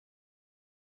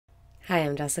Hi,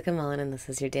 I'm Jessica Mullen, and this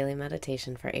is your daily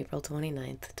meditation for April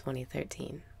 29th,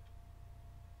 2013.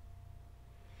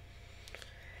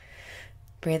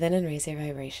 Breathe in and raise your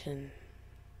vibration.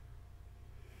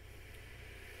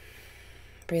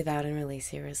 Breathe out and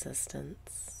release your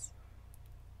resistance.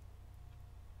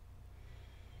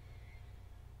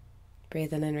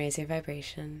 Breathe in and raise your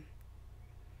vibration.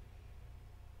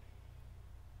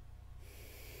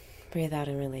 Breathe out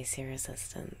and release your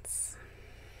resistance.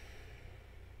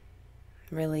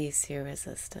 Release your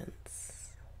resistance.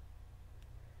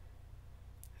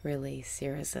 Release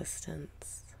your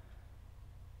resistance.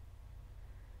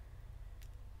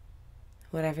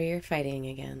 Whatever you're fighting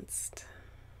against,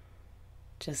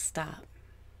 just stop.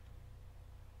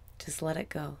 Just let it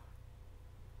go.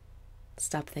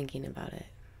 Stop thinking about it.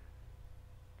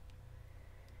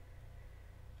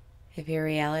 If your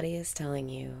reality is telling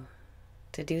you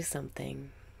to do something,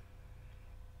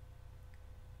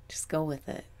 just go with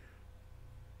it.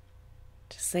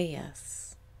 Just say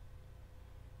yes.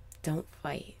 Don't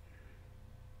fight.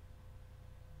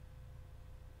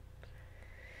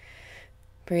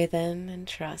 Breathe in and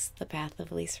trust the path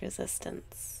of least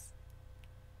resistance.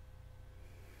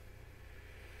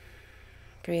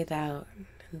 Breathe out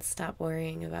and stop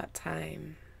worrying about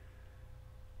time.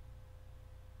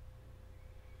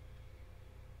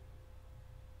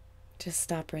 Just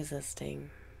stop resisting.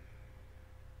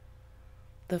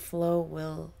 The flow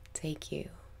will take you.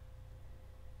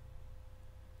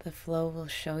 The flow will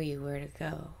show you where to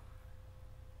go.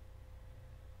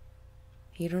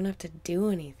 You don't have to do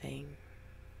anything.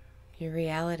 Your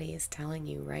reality is telling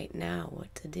you right now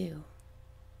what to do.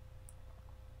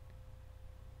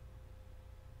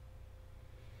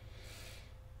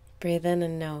 Breathe in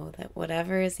and know that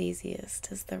whatever is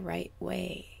easiest is the right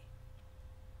way.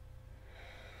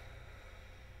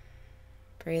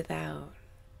 Breathe out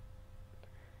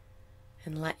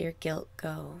and let your guilt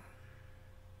go.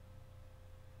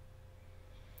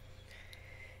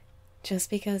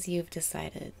 Just because you've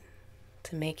decided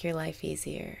to make your life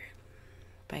easier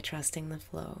by trusting the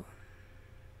flow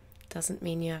doesn't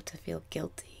mean you have to feel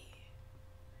guilty.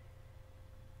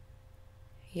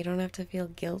 You don't have to feel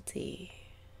guilty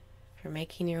for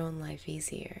making your own life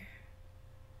easier.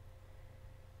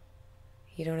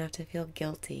 You don't have to feel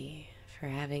guilty for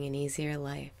having an easier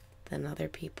life than other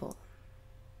people.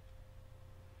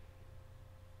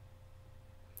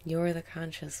 You're the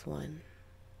conscious one.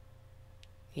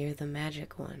 You're the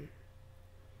magic one.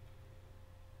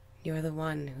 You're the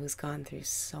one who's gone through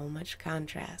so much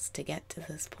contrast to get to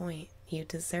this point. You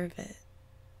deserve it.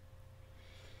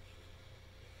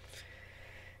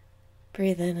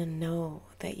 Breathe in and know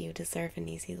that you deserve an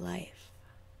easy life.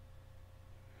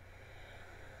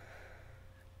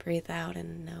 Breathe out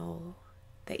and know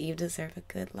that you deserve a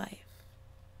good life.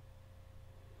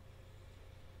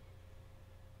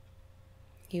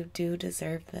 You do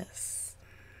deserve this.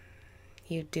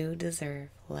 You do deserve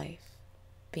life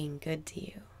being good to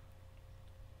you.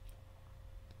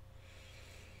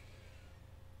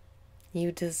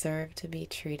 You deserve to be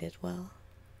treated well.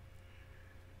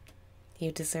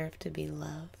 You deserve to be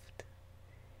loved.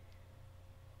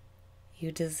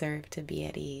 You deserve to be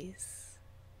at ease.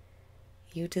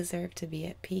 You deserve to be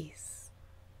at peace.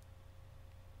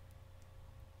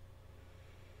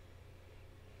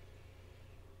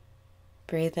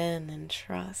 Breathe in and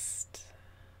trust.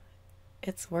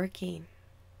 It's working.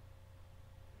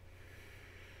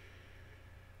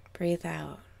 Breathe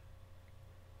out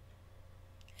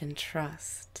and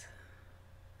trust.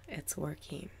 It's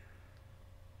working.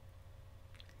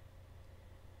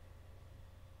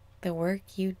 The work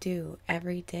you do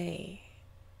every day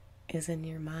is in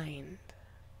your mind.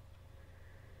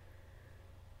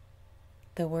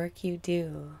 The work you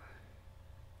do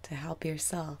to help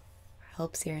yourself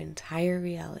helps your entire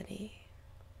reality.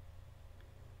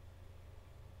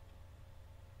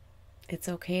 It's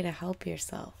okay to help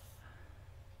yourself.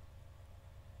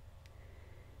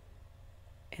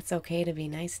 It's okay to be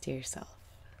nice to yourself.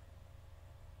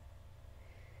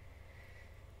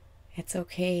 It's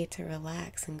okay to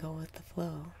relax and go with the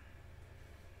flow.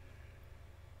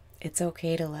 It's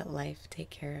okay to let life take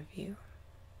care of you.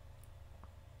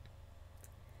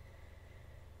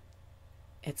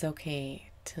 It's okay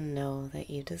to know that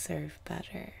you deserve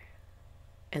better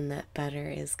and that better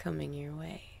is coming your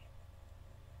way.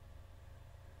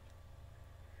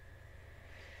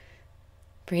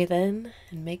 Breathe in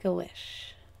and make a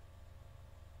wish.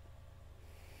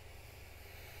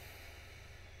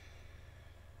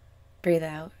 Breathe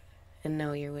out and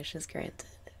know your wish is granted.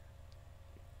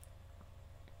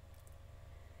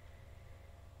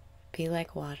 Be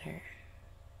like water.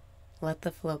 Let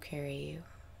the flow carry you.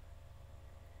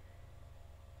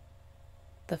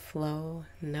 The flow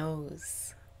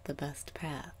knows the best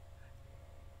path.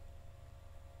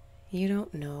 You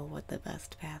don't know what the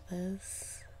best path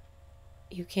is.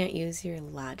 You can't use your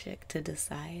logic to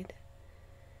decide.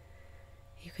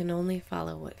 You can only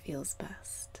follow what feels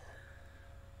best.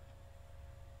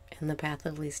 And the path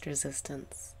of least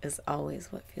resistance is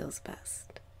always what feels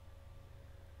best.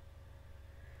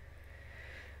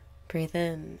 Breathe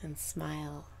in and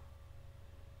smile.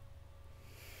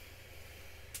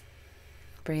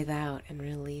 Breathe out and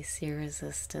release your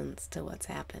resistance to what's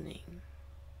happening.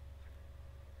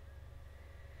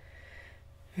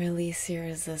 Release your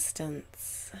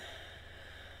resistance.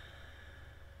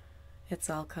 It's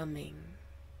all coming.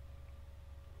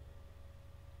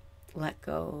 Let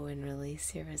go and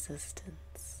release your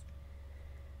resistance.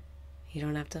 You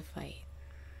don't have to fight.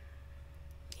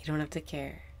 You don't have to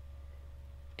care.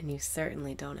 And you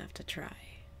certainly don't have to try.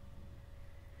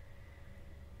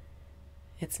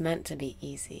 It's meant to be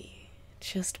easy.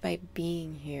 Just by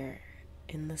being here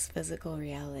in this physical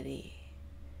reality,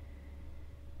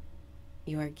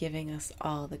 you are giving us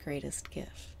all the greatest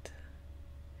gift.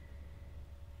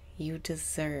 You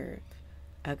deserve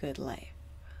a good life,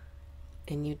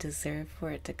 and you deserve for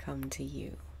it to come to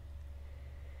you.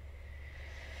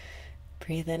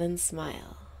 Breathe in and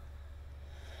smile,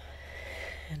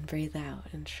 and breathe out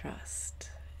and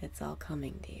trust it's all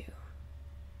coming to you.